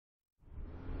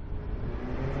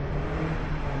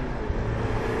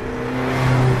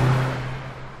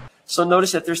So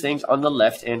notice that there's things on the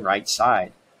left and right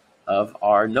side of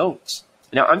our notes.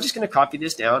 Now I'm just going to copy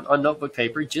this down on notebook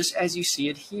paper just as you see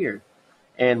it here.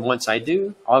 And once I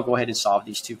do, I'll go ahead and solve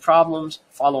these two problems,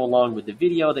 follow along with the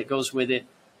video that goes with it,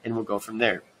 and we'll go from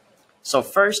there. So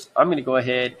first, I'm going to go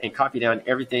ahead and copy down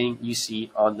everything you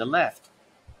see on the left.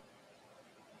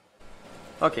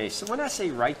 Okay, so when I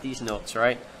say write these notes,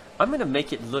 right, I'm going to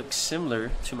make it look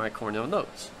similar to my Cornell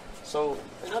notes. So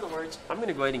in other words, I'm going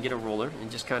to go ahead and get a ruler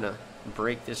and just kind of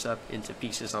break this up into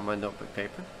pieces on my notebook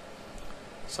paper.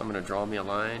 So I'm going to draw me a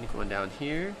line going down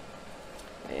here,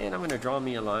 and I'm going to draw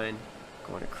me a line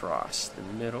going across the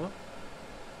middle.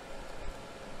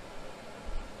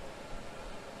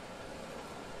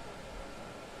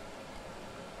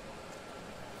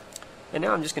 And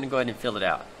now I'm just going to go ahead and fill it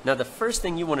out. Now the first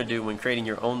thing you want to do when creating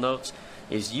your own notes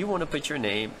is you want to put your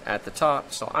name at the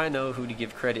top so I know who to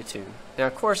give credit to. Now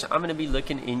of course I'm going to be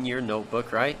looking in your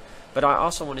notebook, right? But I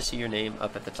also want to see your name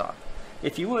up at the top.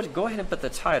 If you would, go ahead and put the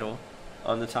title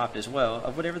on the top as well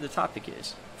of whatever the topic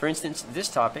is. For instance, this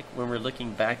topic, when we're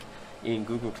looking back in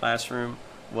Google Classroom,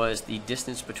 was the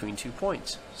distance between 2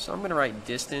 points. So I'm going to write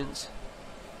distance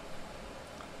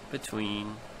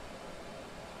between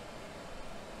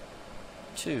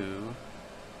 2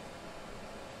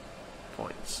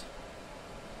 points.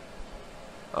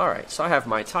 Alright, so I have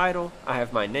my title, I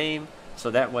have my name,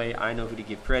 so that way I know who to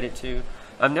give credit to.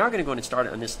 I'm now going to go and start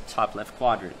it on this top left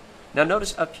quadrant. Now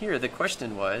notice up here the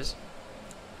question was,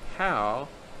 how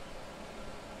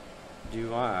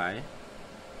do I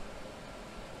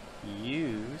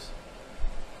use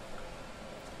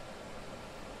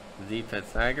the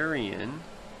Pythagorean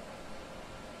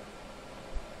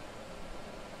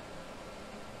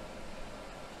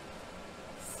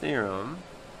theorem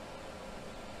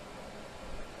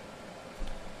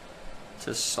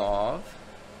to solve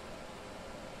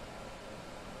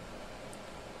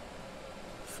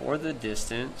for the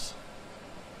distance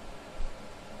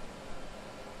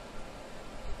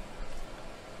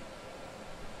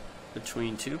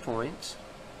between 2 points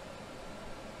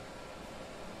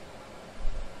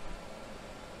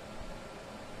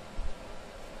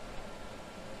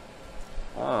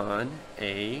on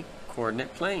a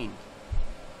coordinate plane.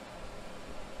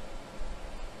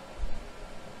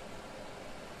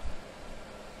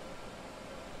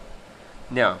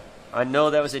 Now, I know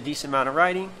that was a decent amount of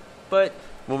writing, but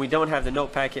when we don't have the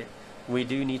note packet, we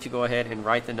do need to go ahead and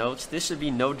write the notes. This would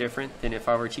be no different than if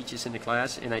I were to teach this in the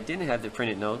class and I didn't have the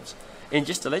printed notes. And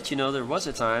just to let you know, there was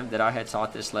a time that I had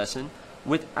taught this lesson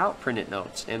without printed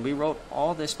notes, and we wrote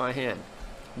all this by hand.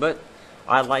 But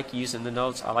I like using the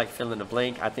notes. I like filling the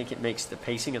blank. I think it makes the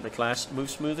pacing of the class move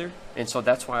smoother, and so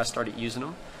that's why I started using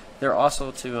them. They're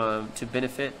also to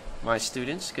benefit my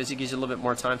students because it gives you a little bit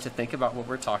more time to think about what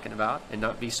we're talking about and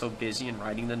not be so busy in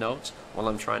writing the notes while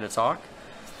I'm trying to talk.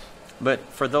 But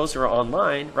for those who are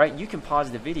online, right, you can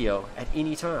pause the video at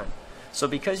any time. So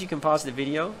because you can pause the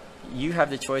video, you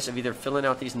have the choice of either filling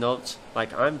out these notes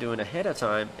like I'm doing ahead of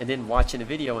time and then watching the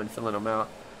video and filling them out,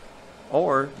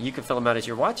 or you can fill them out as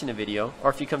you're watching the video.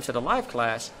 Or if you come to the live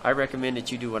class, I recommend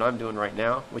that you do what I'm doing right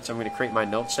now, which I'm going to create my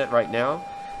note set right now,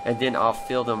 and then I'll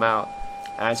fill them out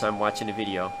as I'm watching the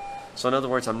video. So in other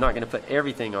words, I'm not going to put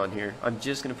everything on here. I'm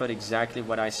just going to put exactly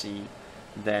what I see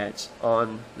that's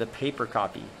on the paper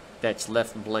copy that's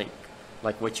left blank,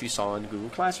 like what you saw in Google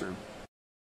Classroom.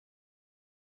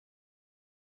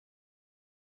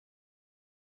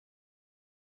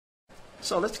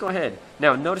 So let's go ahead.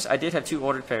 Now notice I did have two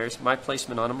ordered pairs. My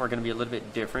placement on them are going to be a little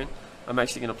bit different. I'm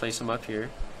actually going to place them up here.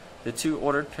 The two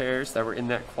ordered pairs that were in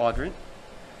that quadrant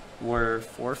were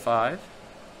 4, 5.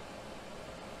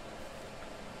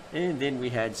 And then we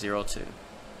had 0, 2.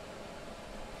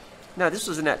 Now this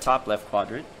was in that top left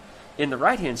quadrant. In the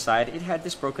right hand side, it had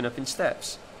this broken up in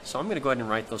steps. So I'm going to go ahead and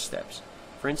write those steps.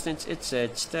 For instance, it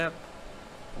said step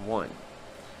 1.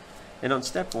 And on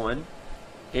step 1,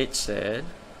 it said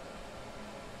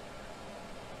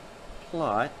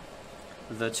plot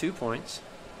the 2 points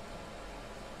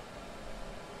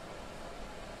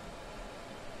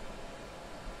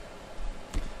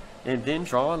and then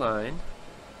draw a line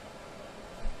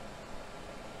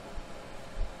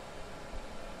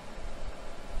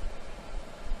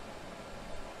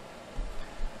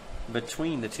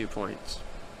between the 2 points.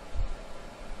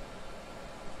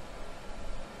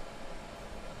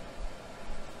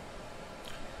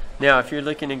 Now, if you're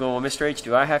looking and going, well, Mr. H,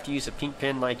 do I have to use a pink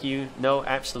pen like you? No,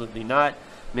 absolutely not.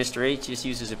 Mr. H just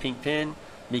uses a pink pen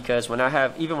because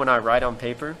even when I write on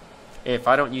paper, if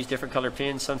I don't use different color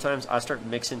pens, sometimes I start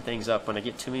mixing things up when I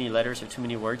get too many letters or too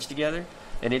many words together,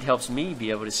 and it helps me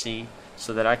be able to see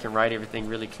so that I can write everything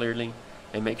really clearly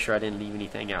and make sure I didn't leave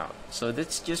anything out. So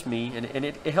that's just me, and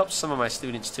it helps some of my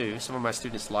students too. Some of my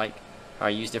students like how I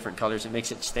use different colors. It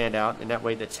makes it stand out, and that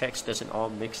way the text doesn't all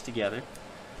mix together.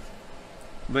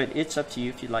 But it's up to you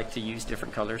if you'd like to use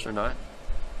different colors or not.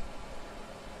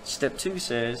 Step 2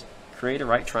 says create a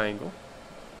right triangle.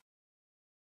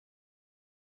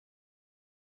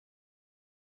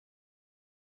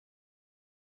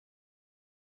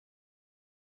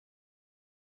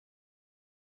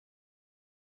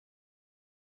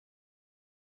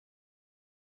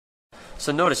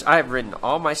 So notice I have written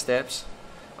all my steps.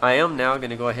 I am now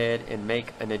going to go ahead and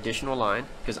make an additional line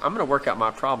because I'm going to work out my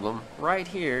problem right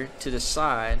here to the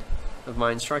side of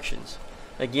my instructions.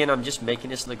 Again, I'm just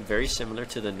making this look very similar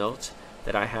to the notes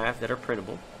that I have that are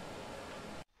printable.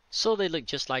 So they look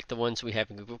just like the ones we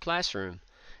have in Google Classroom.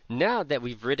 Now that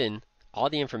we've written all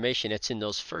the information that's in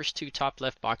those first 2 top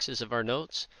left boxes of our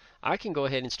notes, I can go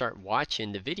ahead and start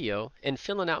watching the video and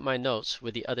filling out my notes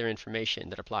with the other information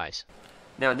that applies.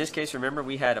 Now in this case, remember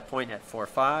we had a point at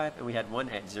 4.5 and we had one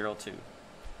at 0.2.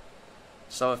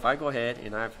 So if I go ahead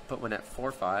and I put one at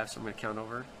 4.5, so I'm going to count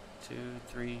over 2,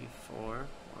 3, 4, 1,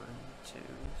 2, 3,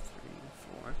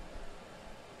 4,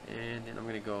 and then I'm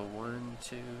going to go 1,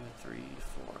 2, 3,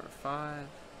 4, 5,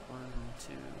 1,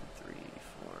 2, 3,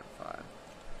 4, 5.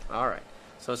 All right.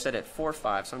 So it's set at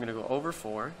 4.5, so I'm going to go over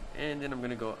 4, and then I'm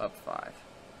going to go up 5.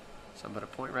 So I'm going to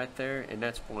put a point right there, and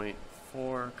that's point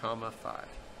 4, 5.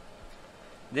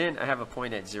 Then I have a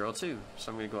point at 0.2,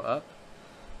 so I'm going to go up.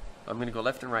 I'm going to go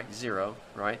left and right 0,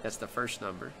 right? That's the first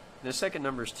number. And the second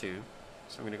number is 2,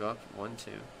 so I'm going to go up 1,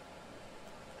 2.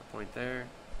 A point there,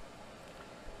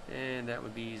 and that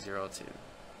would be 0.2.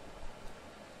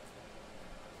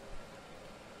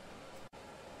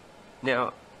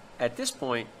 Now, at this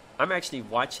point, I'm actually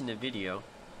watching the video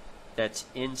that's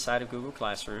inside of Google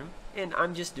Classroom, and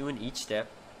I'm just doing each step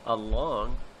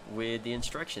along with the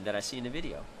instruction that I see in the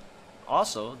video.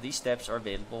 Also, these steps are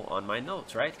available on my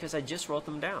notes, right? Because I just wrote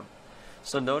them down.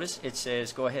 So notice it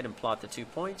says go ahead and plot the 2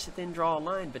 points and then draw a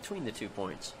line between the 2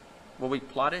 points. Well, we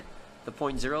plotted the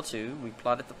point 0.2, we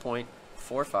plotted the point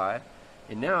 4.5,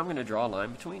 and now I'm going to draw a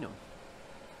line between them.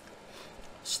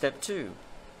 Step 2,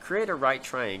 create a right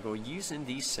triangle using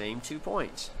these same 2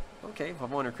 points. Okay, if I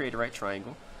want to create a right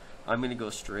triangle, I'm going to go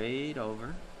straight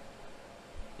over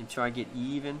until I get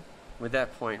even with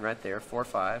that point right there,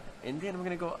 4.5, and then I'm going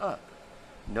to go up.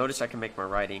 Notice I can make my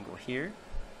right angle here.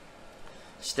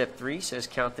 Step 3 says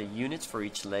count the units for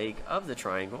each leg of the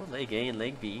triangle, leg A and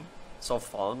leg B. So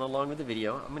following along with the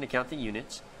video, I'm going to count the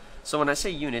units. So when I say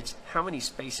units, how many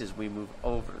spaces we move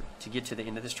over to get to the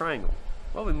end of this triangle?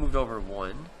 Well, we moved over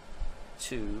 1,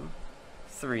 2,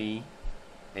 3,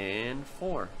 and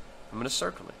 4. I'm going to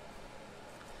circle it.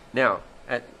 Now,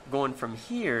 going from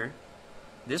here,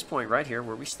 this point right here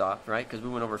where we stopped, right, because we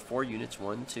went over 4 units,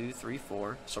 1, 2, 3,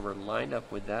 4, so we're lined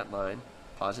up with that line,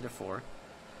 positive 4.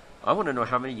 I want to know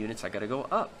how many units I got to go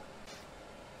up.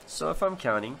 So if I'm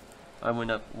counting, I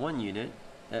went up 1 unit,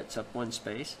 that's up 1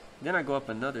 space, then I go up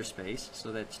another space,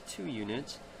 so that's 2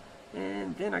 units,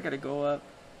 and then I got to go up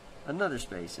another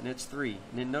space, and it's 3,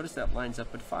 and then notice that lines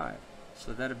up at 5,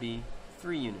 so that'll be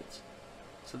 3 units.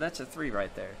 So that's a 3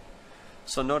 right there.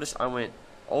 So notice I went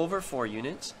over 4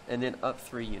 units and then up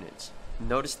 3 units.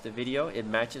 Notice the video, it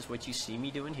matches what you see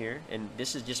me doing here, and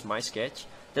this is just my sketch.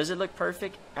 Does it look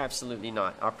perfect? Absolutely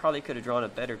not. I probably could have drawn a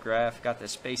better graph, got the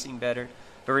spacing better,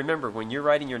 but remember, when you're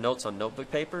writing your notes on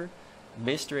notebook paper,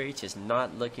 Mr. H is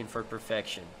not looking for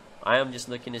perfection. I am just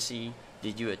looking to see,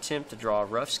 did you attempt to draw a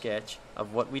rough sketch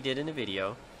of what we did in the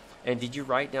video, and did you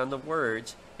write down the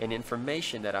words and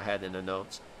information that I had in the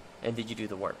notes, and did you do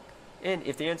the work? And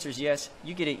if the answer is yes,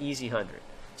 you get an easy 100.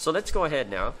 So let's go ahead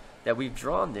now that we've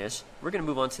drawn this, we're going to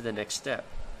move on to the next step.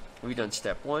 We've done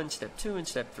step 1, step 2, and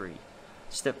step 3.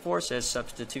 Step 4 says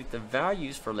substitute the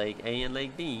values for leg A and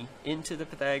leg B into the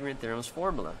Pythagorean theorem's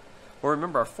formula. Well,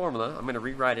 remember our formula, I'm going to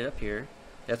rewrite it up here.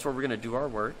 That's where we're going to do our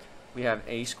work. We have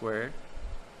a squared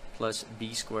plus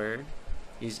b squared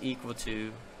is equal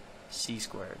to c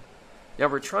squared. Now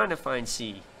we're trying to find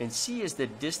c, and c is the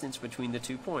distance between the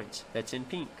 2 points. That's in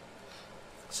pink.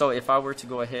 So if I were to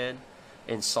go ahead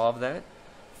and solve that,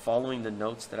 following the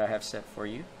notes that I have set for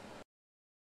you,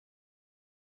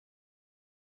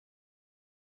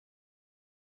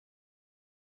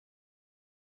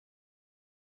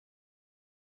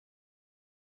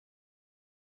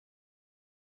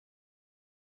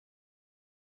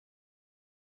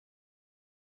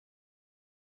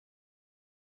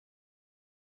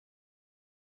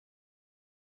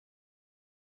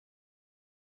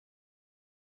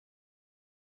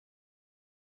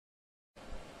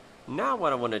 now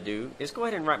what I want to do is go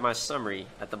ahead and write my summary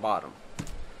at the bottom.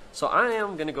 So I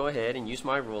am going to go ahead and use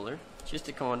my ruler just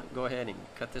to go ahead and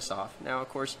cut this off. Now, of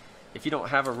course, if you don't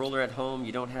have a ruler at home,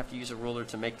 you don't have to use a ruler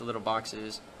to make the little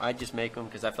boxes. I just make them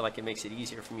because I feel like it makes it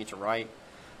easier for me to write.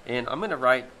 And I'm going to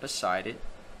write beside it,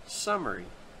 summary.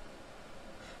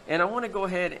 And I want to go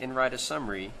ahead and write a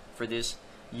summary for this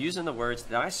using the words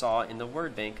that I saw in the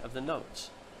word bank of the notes.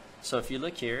 So if you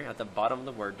look here at the bottom of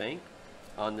the word bank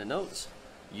on the notes,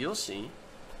 you'll see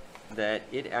that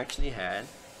it actually had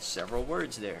several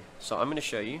words there. So I'm going to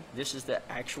show you. This is the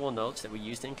actual notes that we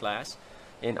used in class.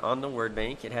 And on the word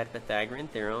bank, it had Pythagorean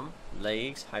theorem,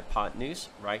 legs, hypotenuse,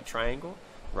 right triangle,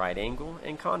 right angle,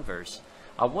 and converse.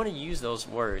 I want to use those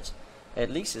words, at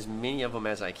least as many of them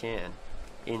as I can,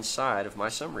 inside of my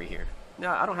summary here.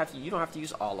 Now, you don't have to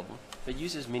use all of them, but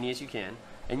use as many as you can.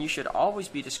 And you should always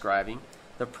be describing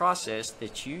the process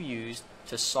that you used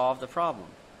to solve the problem.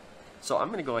 So I'm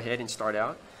going to go ahead and start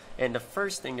out. And the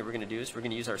first thing that we're going to do is we're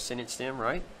going to use our sentence stem,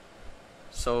 right?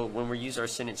 So when we use our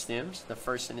sentence stems, the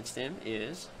first sentence stem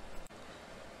is,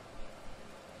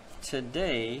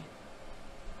 today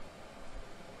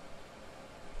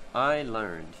I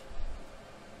learned.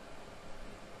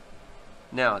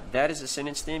 Now, that is a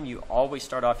sentence stem. You always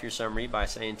start off your summary by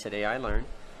saying, today I learned.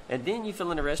 And then you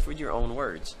fill in the rest with your own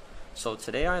words. So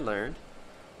today I learned,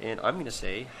 and I'm going to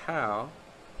say how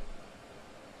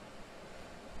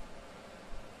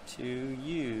to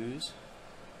use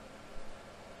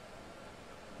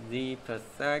the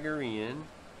Pythagorean,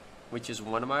 which is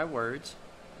one of my words,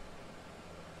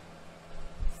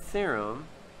 theorem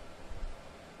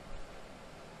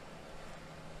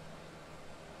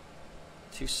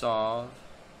to solve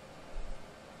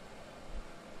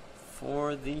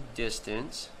for the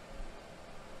distance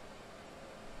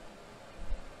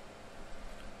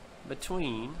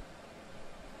between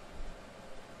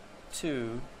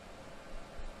two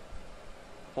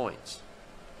points.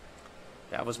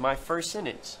 That was my first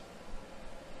sentence.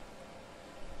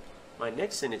 My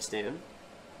next sentence stem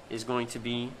is going to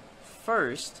be,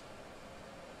 first,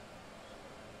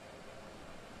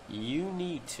 you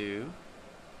need to.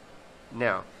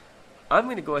 Now, I'm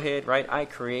going to go ahead, right? I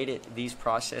created these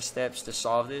process steps to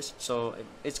solve this, so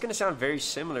it's going to sound very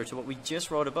similar to what we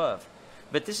just wrote above,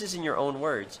 but this is in your own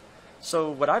words.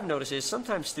 So what I've noticed is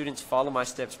sometimes students follow my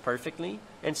steps perfectly,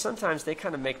 and sometimes they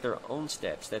kind of make their own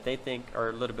steps that they think are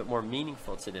a little bit more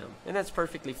meaningful to them, and that's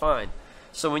perfectly fine.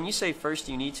 So when you say first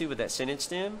you need to with that sentence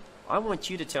stem, I want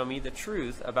you to tell me the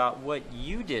truth about what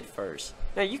you did first.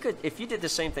 Now you could, if you did the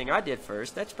same thing I did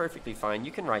first, that's perfectly fine.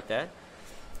 You can write that.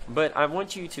 But I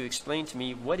want you to explain to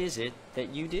me what is it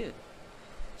that you did.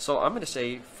 So I'm going to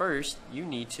say first you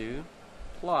need to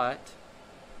plot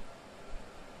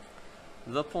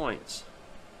the points.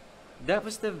 That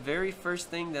was the very first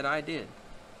thing that I did.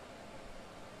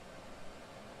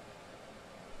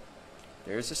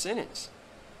 There's a sentence.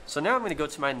 So now I'm going to go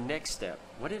to my next step.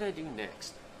 What did I do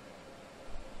next?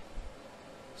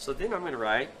 So then I'm going to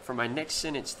write for my next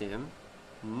sentence stem,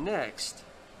 next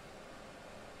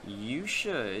you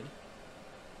should,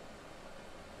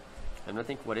 I'm going to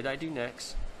think, what did I do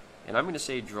next? And I'm going to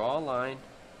say draw a line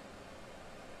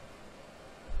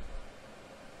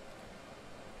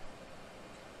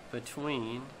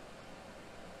between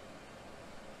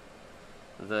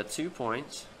the 2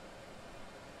 points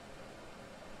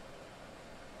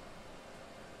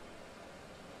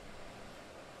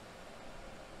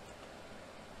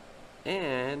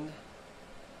and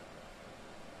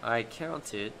I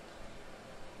counted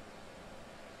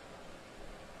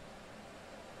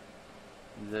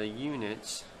the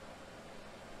units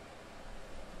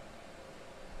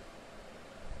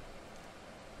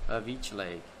of each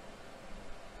leg.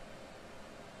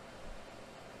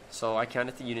 So I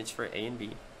counted the units for A and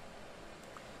B.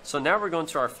 So now we're going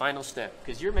to our final step,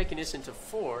 because you're making this into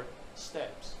 4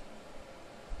 steps.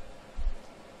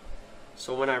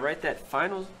 So when I write that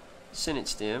final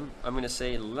sentence stem, I'm going to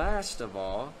say last of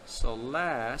all. So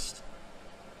last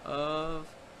of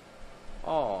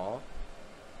all,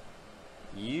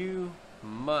 you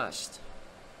must.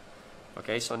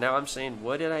 Okay, so now I'm saying,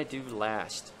 what did I do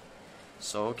last?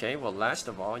 So, okay, well, last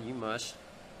of all, you must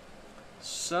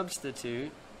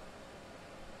substitute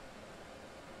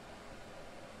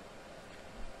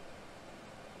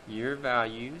your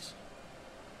values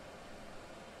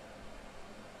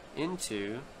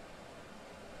into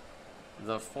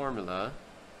the formula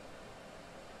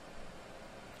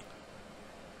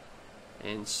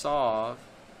and solve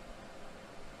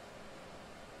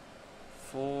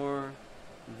for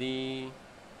the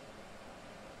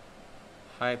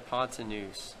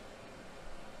hypotenuse.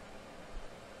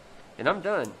 And I'm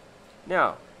done.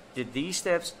 Now, did these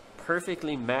steps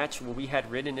perfectly match what we had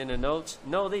written in the notes?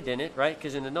 No, they didn't, right?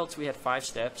 Because in the notes we had 5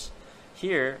 steps.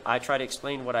 Here, I try to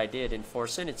explain what I did in 4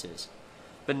 sentences.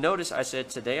 But notice I said,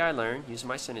 today I learned, using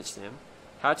my sentence stem,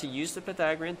 how to use the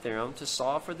Pythagorean theorem to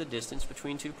solve for the distance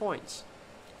between 2 points.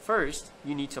 First,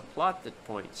 you need to plot the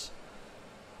points.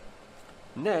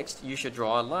 Next, you should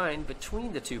draw a line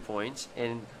between the 2 points,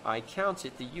 and I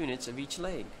counted the units of each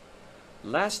leg.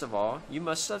 Last of all, you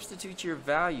must substitute your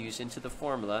values into the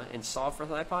formula and solve for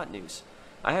the hypotenuse.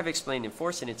 I have explained in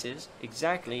 4 sentences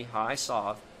exactly how I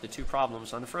solved the 2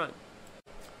 problems on the front.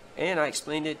 And I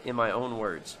explained it in my own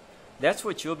words. That's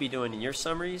what you'll be doing in your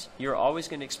summaries. You're always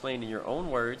going to explain in your own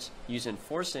words, using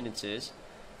 4 sentences,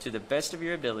 to the best of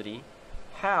your ability,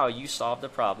 how you solved the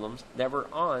problems that were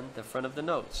on the front of the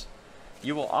notes.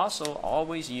 You will also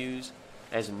always use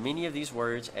as many of these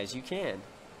words as you can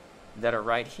that are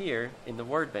right here in the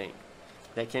word bank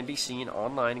that can be seen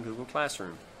online in Google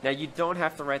Classroom. Now, you don't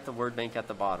have to write the word bank at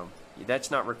the bottom. That's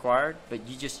not required, but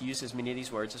you just use as many of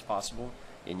these words as possible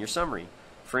in your summary.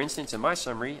 For instance, in my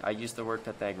summary, I used the word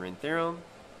Pythagorean theorem,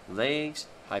 legs,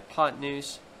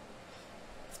 hypotenuse,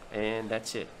 and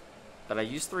that's it. But I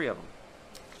used 3 of them.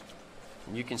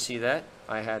 And you can see that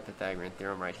I had Pythagorean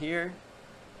theorem right here.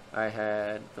 I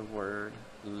had the word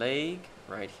leg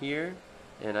right here,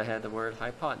 and I had the word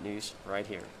hypotenuse right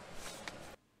here.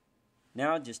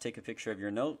 Now just take a picture of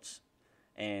your notes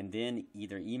and then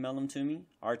either email them to me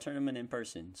or turn them in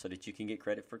person so that you can get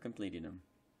credit for completing them.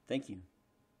 Thank you.